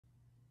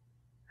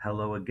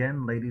Hello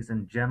again, ladies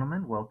and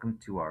gentlemen. Welcome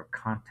to our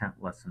content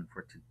lesson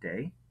for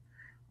today.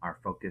 Our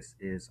focus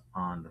is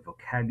on the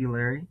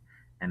vocabulary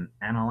and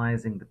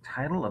analyzing the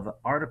title of the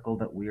article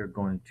that we are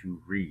going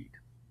to read.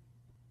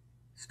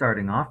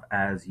 Starting off,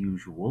 as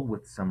usual,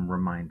 with some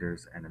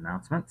reminders and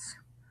announcements.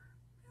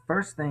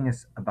 First thing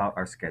is about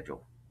our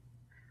schedule.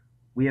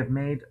 We have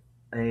made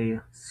a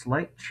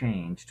slight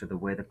change to the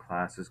way the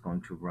class is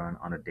going to run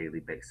on a daily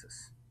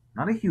basis.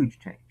 Not a huge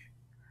change,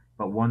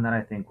 but one that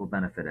I think will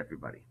benefit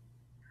everybody.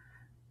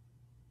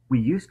 We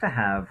used to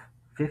have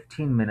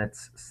 15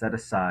 minutes set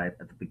aside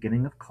at the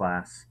beginning of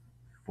class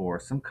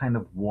for some kind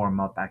of warm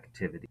up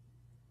activity,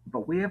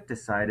 but we have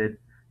decided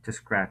to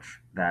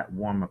scratch that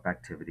warm up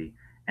activity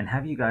and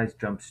have you guys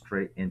jump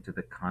straight into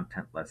the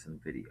content lesson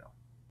video.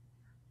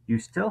 You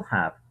still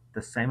have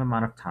the same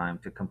amount of time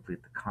to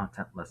complete the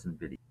content lesson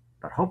video,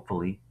 but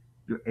hopefully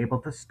you're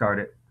able to start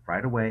it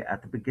right away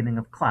at the beginning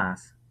of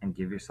class and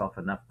give yourself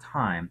enough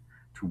time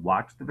to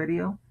watch the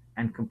video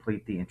and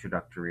complete the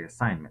introductory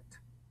assignment.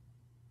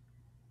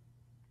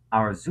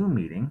 Our Zoom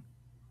meeting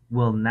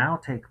will now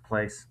take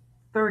place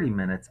 30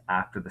 minutes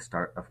after the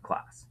start of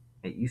class.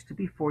 It used to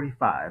be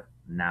 45,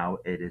 now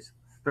it is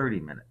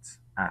 30 minutes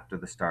after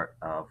the start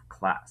of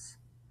class.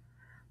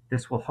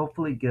 This will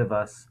hopefully give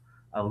us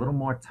a little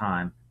more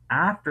time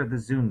after the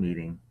Zoom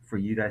meeting for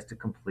you guys to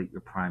complete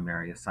your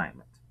primary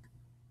assignment.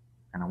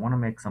 And I want to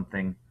make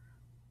something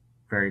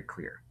very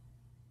clear.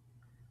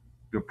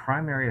 Your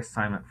primary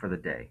assignment for the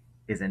day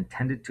is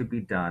intended to be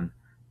done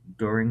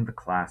during the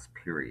class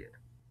period.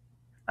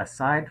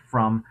 Aside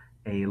from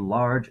a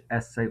large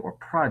essay or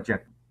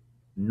project,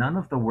 none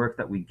of the work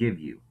that we give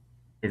you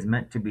is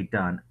meant to be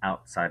done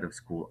outside of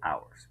school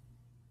hours.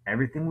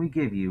 Everything we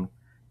give you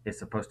is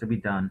supposed to be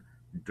done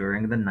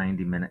during the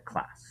 90-minute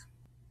class.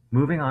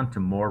 Moving on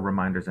to more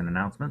reminders and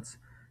announcements,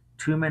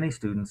 too many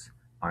students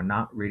are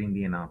not reading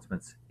the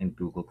announcements in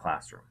Google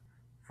Classroom.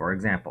 For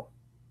example,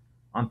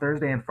 on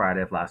Thursday and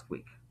Friday of last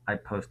week, I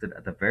posted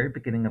at the very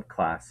beginning of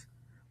class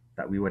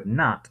that we would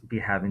not be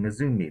having a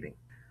Zoom meeting.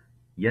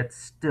 Yet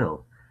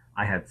still,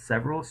 I had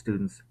several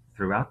students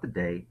throughout the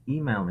day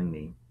emailing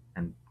me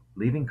and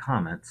leaving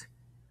comments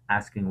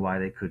asking why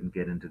they couldn't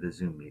get into the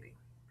Zoom meeting.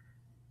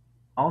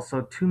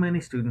 Also, too many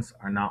students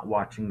are not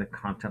watching the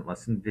content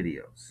lesson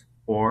videos,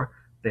 or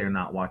they're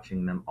not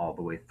watching them all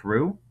the way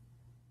through,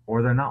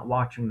 or they're not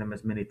watching them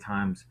as many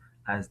times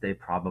as they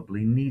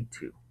probably need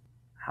to.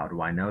 How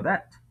do I know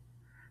that?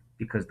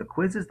 Because the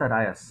quizzes that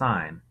I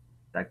assign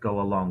that go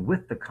along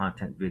with the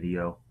content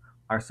video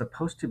are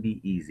supposed to be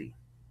easy.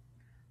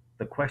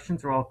 The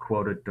questions are all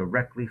quoted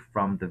directly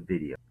from the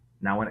video.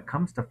 Now, when it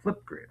comes to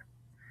Flipgrid,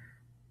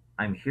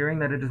 I'm hearing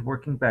that it is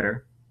working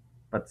better,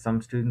 but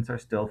some students are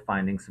still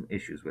finding some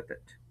issues with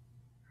it.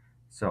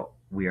 So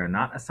we are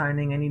not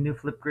assigning any new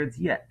Flipgrids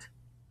yet,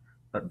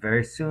 but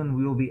very soon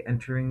we will be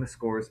entering the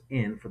scores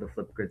in for the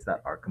Flipgrids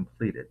that are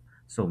completed.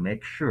 So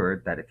make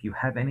sure that if you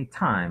have any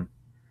time,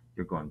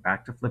 you're going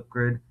back to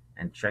Flipgrid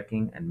and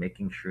checking and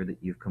making sure that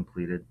you've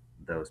completed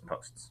those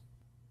posts.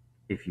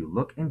 If you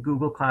look in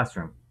Google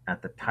Classroom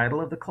at the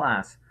title of the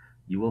class,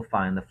 you will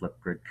find the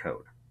Flipgrid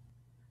code.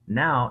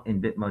 Now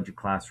in Bitmoji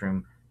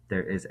Classroom,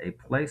 there is a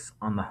place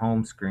on the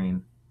home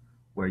screen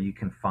where you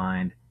can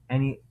find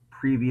any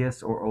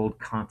previous or old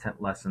content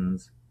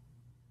lessons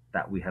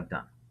that we have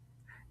done.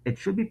 It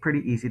should be pretty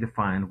easy to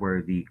find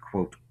where the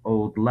quote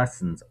old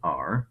lessons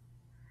are,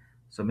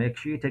 so make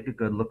sure you take a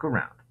good look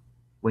around.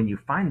 When you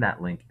find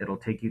that link, it'll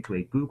take you to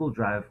a Google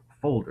Drive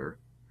folder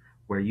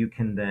where you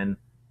can then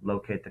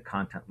locate the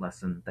content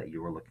lesson that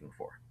you were looking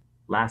for.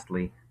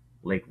 Lastly,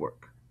 late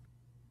work.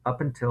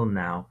 Up until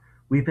now,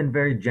 we've been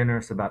very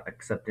generous about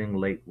accepting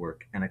late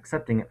work and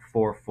accepting it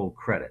for full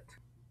credit.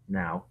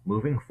 Now,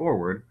 moving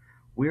forward,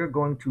 we are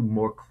going to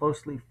more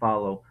closely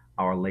follow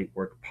our late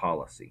work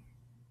policy.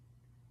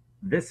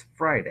 This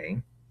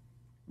Friday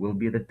will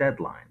be the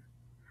deadline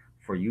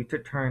for you to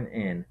turn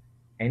in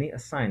any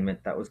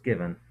assignment that was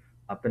given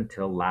up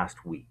until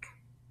last week.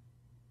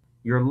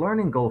 Your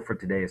learning goal for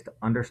today is to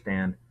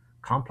understand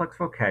complex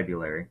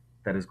vocabulary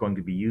that is going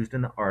to be used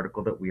in the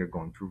article that we are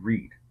going to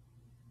read.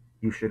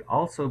 You should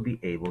also be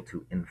able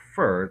to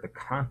infer the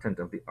content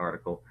of the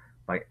article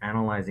by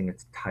analyzing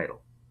its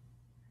title.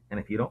 And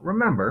if you don't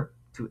remember,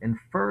 to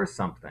infer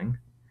something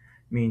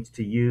means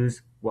to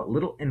use what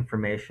little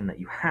information that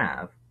you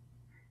have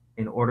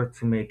in order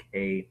to make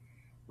a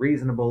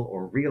reasonable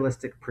or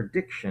realistic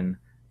prediction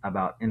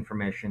about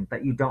information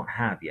that you don't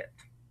have yet,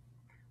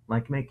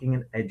 like making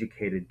an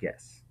educated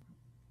guess.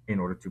 In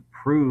order to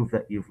prove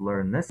that you've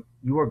learned this,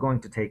 you are going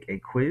to take a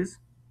quiz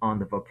on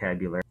the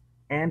vocabulary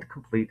and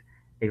complete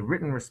a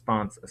written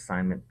response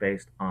assignment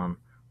based on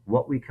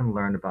what we can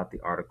learn about the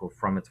article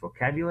from its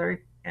vocabulary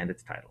and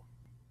its title.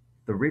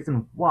 The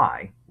reason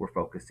why we're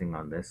focusing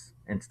on this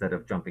instead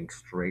of jumping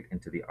straight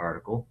into the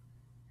article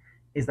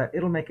is that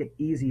it'll make it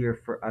easier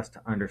for us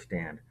to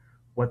understand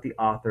what the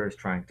author is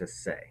trying to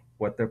say,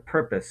 what their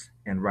purpose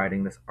in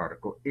writing this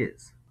article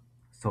is.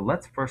 So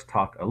let's first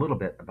talk a little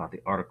bit about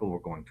the article we're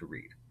going to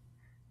read.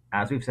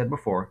 As we've said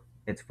before,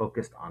 it's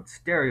focused on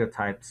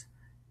stereotypes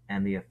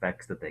and the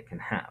effects that they can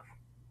have.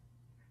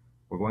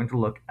 We're going to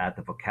look at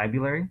the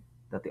vocabulary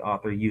that the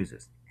author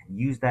uses and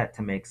use that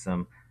to make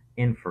some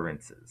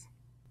inferences.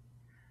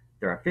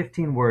 There are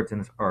 15 words in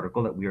this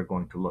article that we are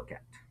going to look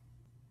at.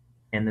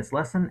 In this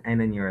lesson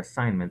and in your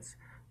assignments,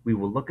 we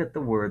will look at the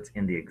words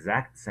in the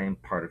exact same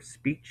part of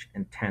speech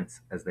and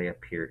tense as they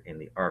appeared in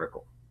the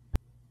article.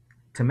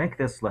 To make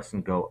this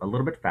lesson go a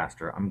little bit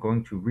faster, I'm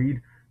going to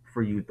read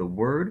for you the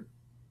word,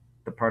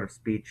 the part of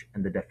speech,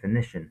 and the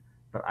definition,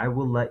 but I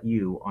will let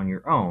you, on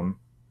your own,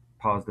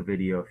 pause the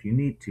video if you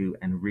need to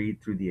and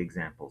read through the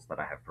examples that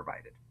I have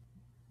provided.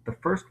 The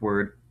first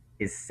word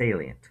is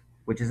salient,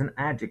 which is an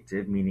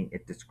adjective meaning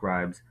it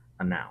describes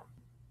a noun.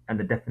 And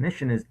the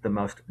definition is the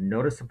most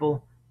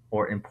noticeable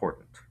or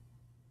important.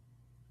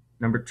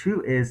 Number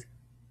 2 is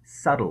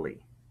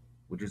subtly,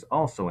 which is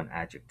also an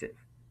adjective,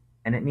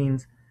 and it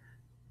means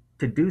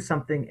to do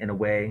something in a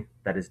way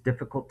that is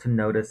difficult to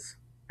notice,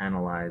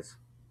 analyze,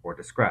 or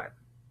describe.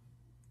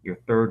 Your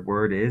third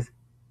word is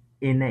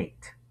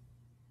innate,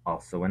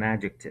 also an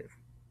adjective,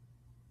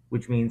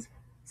 which means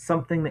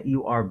something that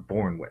you are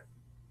born with,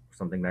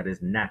 something that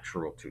is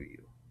natural to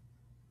you.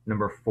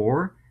 Number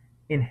 4,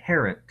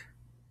 inherent,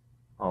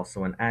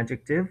 also an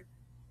adjective,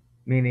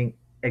 meaning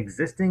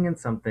existing in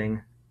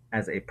something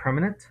as a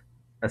permanent,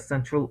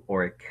 essential,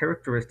 or a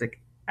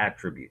characteristic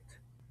attribute.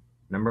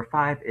 Number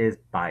 5 is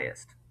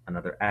biased,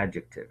 another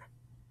adjective,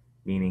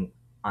 meaning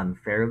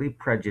unfairly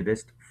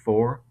prejudiced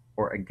for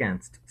or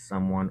against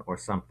someone or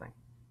something.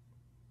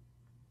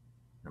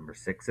 Number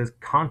 6 is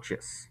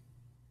conscious,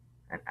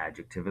 an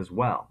adjective as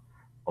well,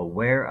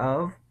 aware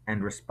of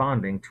and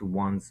responding to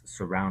one's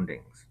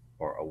surroundings,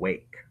 or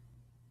awake.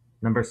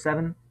 Number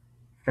 7,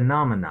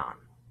 phenomenon.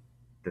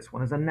 This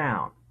one is a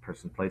noun,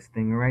 person, place,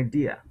 thing, or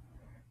idea,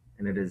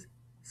 and it is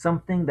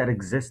something that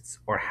exists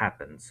or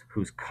happens,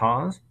 whose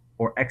cause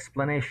or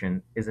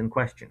explanation is in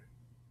question.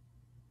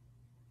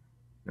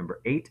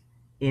 Number 8,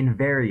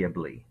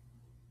 invariably.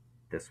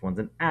 This one's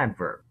an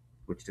adverb,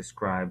 which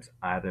describes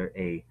either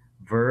a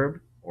verb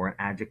or an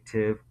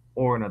adjective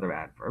or another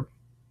adverb,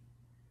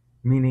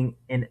 meaning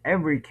in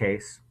every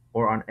case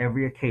or on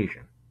every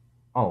occasion,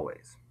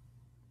 always.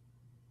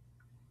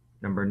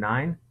 Number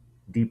 9,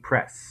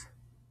 depress,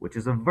 which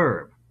is a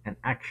verb, an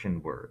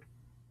action word.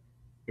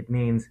 It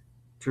means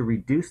to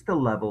reduce the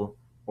level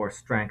or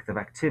strength of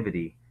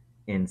activity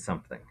in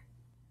something.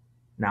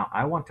 Now,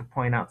 I want to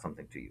point out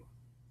something to you.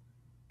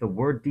 The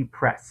word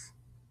depress,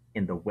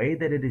 in the way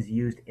that it is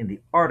used in the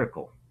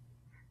article,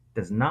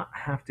 does not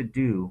have to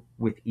do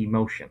with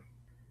emotion.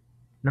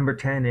 Number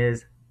 10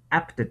 is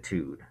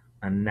aptitude,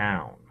 a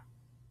noun,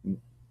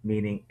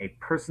 meaning a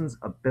person's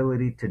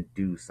ability to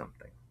do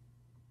something.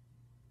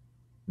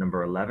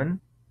 Number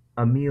 11,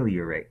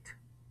 ameliorate,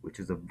 which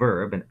is a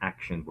verb, an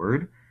action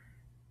word,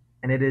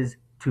 and it is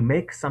to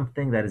make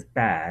something that is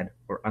bad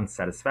or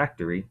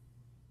unsatisfactory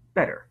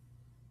better.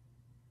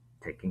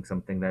 Taking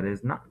something that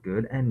is not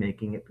good and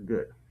making it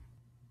good.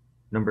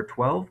 Number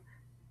 12,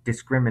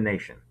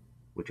 discrimination,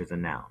 which is a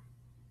noun,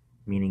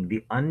 meaning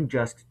the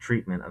unjust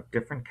treatment of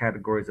different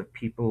categories of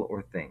people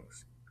or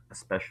things,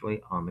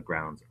 especially on the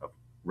grounds of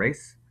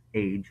race,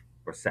 age,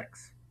 or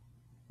sex.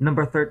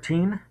 Number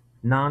 13,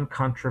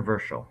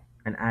 non-controversial,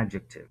 an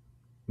adjective,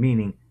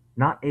 meaning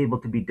not able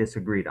to be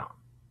disagreed on,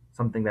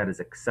 something that is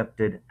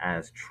accepted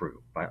as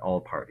true by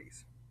all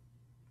parties.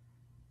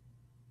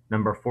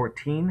 Number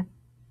 14,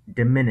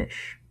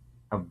 diminish,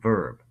 a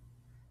verb,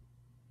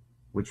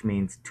 which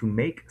means to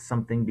make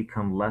something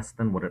become less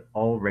than what it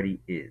already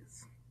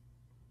is.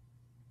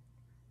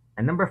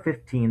 And number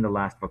 15, the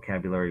last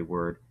vocabulary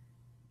word,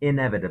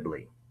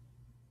 inevitably,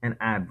 an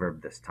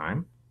adverb this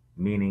time,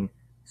 meaning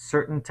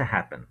certain to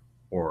happen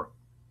or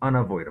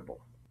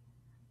unavoidable.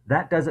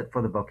 That does it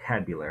for the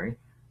vocabulary.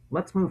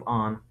 Let's move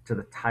on to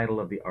the title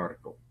of the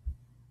article.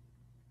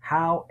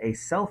 How a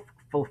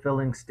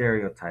self-fulfilling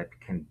stereotype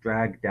can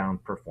drag down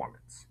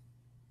performance.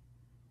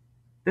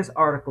 This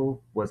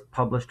article was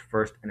published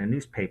first in a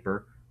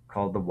newspaper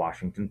called the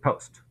Washington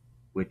Post,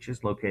 which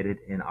is located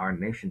in our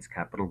nation's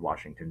capital,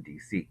 Washington,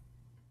 D.C.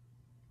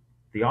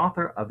 The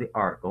author of the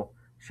article,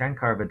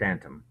 Shankar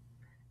Vedantam,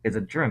 is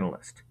a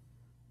journalist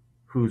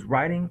whose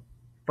writing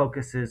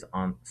focuses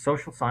on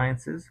social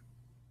sciences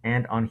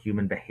and on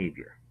human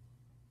behavior.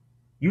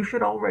 You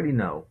should already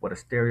know what a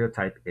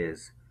stereotype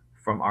is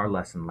from our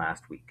lesson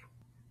last week.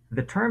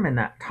 The term in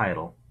that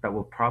title that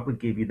will probably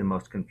give you the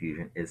most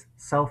confusion is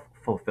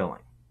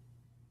self-fulfilling.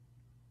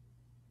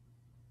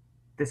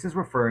 This is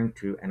referring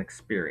to an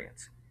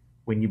experience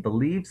when you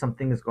believe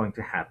something is going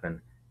to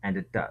happen and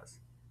it does,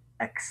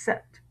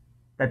 except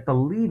that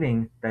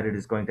believing that it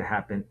is going to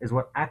happen is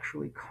what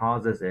actually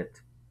causes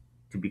it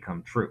to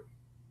become true.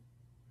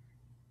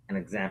 An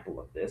example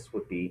of this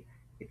would be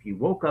if you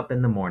woke up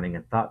in the morning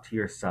and thought to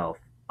yourself,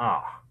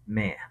 "Ah,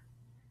 man,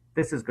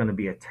 this is going to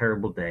be a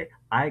terrible day.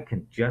 I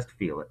can just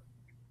feel it."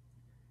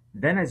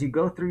 Then as you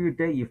go through your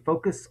day, you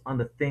focus on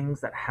the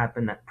things that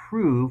happen that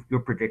prove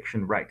your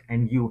prediction right,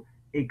 and you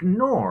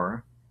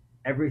ignore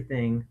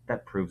everything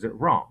that proves it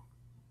wrong.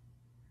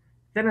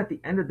 Then at the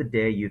end of the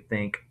day, you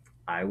think,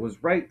 I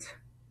was right.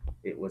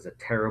 It was a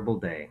terrible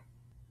day.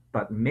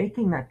 But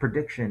making that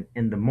prediction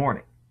in the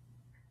morning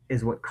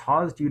is what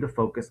caused you to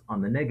focus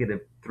on the negative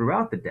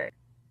throughout the day,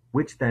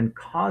 which then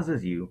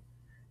causes you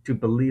to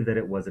believe that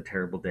it was a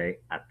terrible day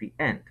at the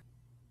end.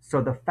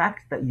 So the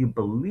fact that you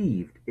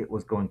believed it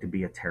was going to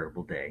be a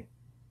terrible day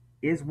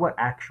is what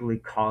actually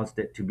caused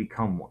it to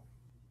become one.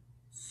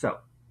 So,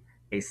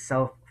 a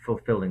self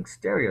fulfilling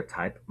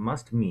stereotype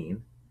must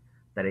mean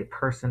that a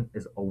person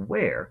is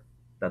aware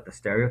that the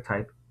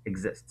stereotype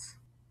exists.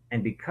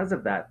 And because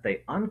of that,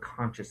 they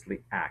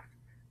unconsciously act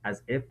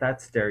as if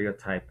that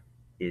stereotype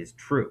is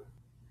true.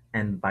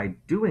 And by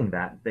doing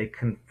that, they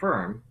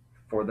confirm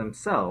for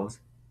themselves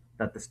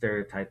that the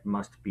stereotype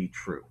must be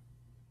true.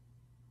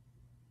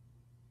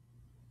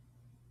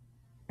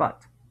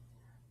 But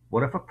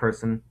what if a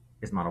person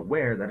is not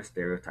aware that a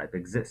stereotype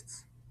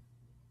exists?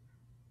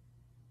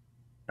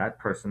 That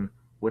person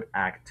would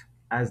act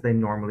as they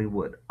normally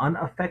would,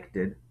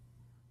 unaffected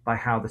by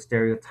how the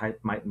stereotype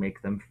might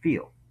make them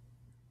feel,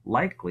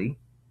 likely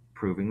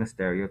proving the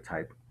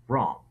stereotype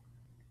wrong.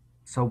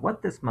 So,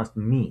 what this must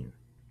mean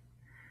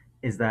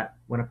is that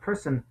when a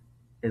person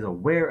is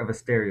aware of a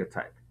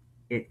stereotype,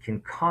 it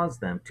can cause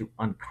them to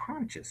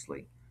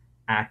unconsciously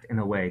act in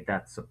a way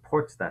that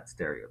supports that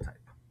stereotype.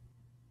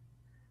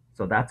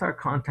 So, that's our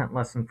content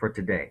lesson for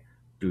today.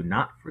 Do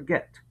not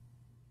forget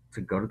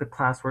to go to the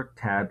classwork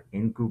tab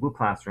in Google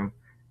Classroom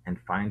and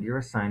find your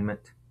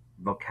assignment,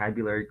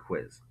 vocabulary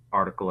quiz,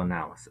 article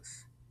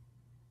analysis.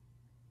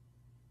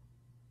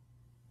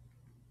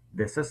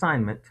 This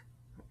assignment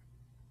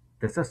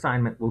This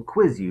assignment will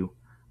quiz you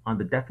on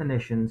the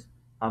definitions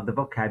of the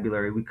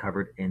vocabulary we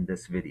covered in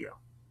this video.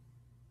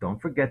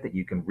 Don't forget that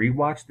you can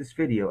rewatch this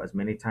video as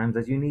many times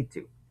as you need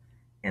to,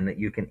 and that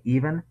you can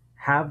even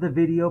have the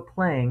video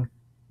playing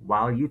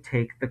while you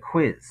take the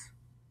quiz.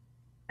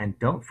 And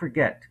don't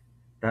forget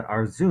that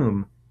our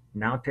Zoom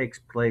now takes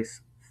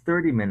place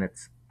 30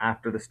 minutes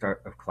after the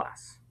start of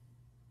class.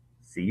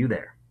 See you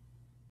there.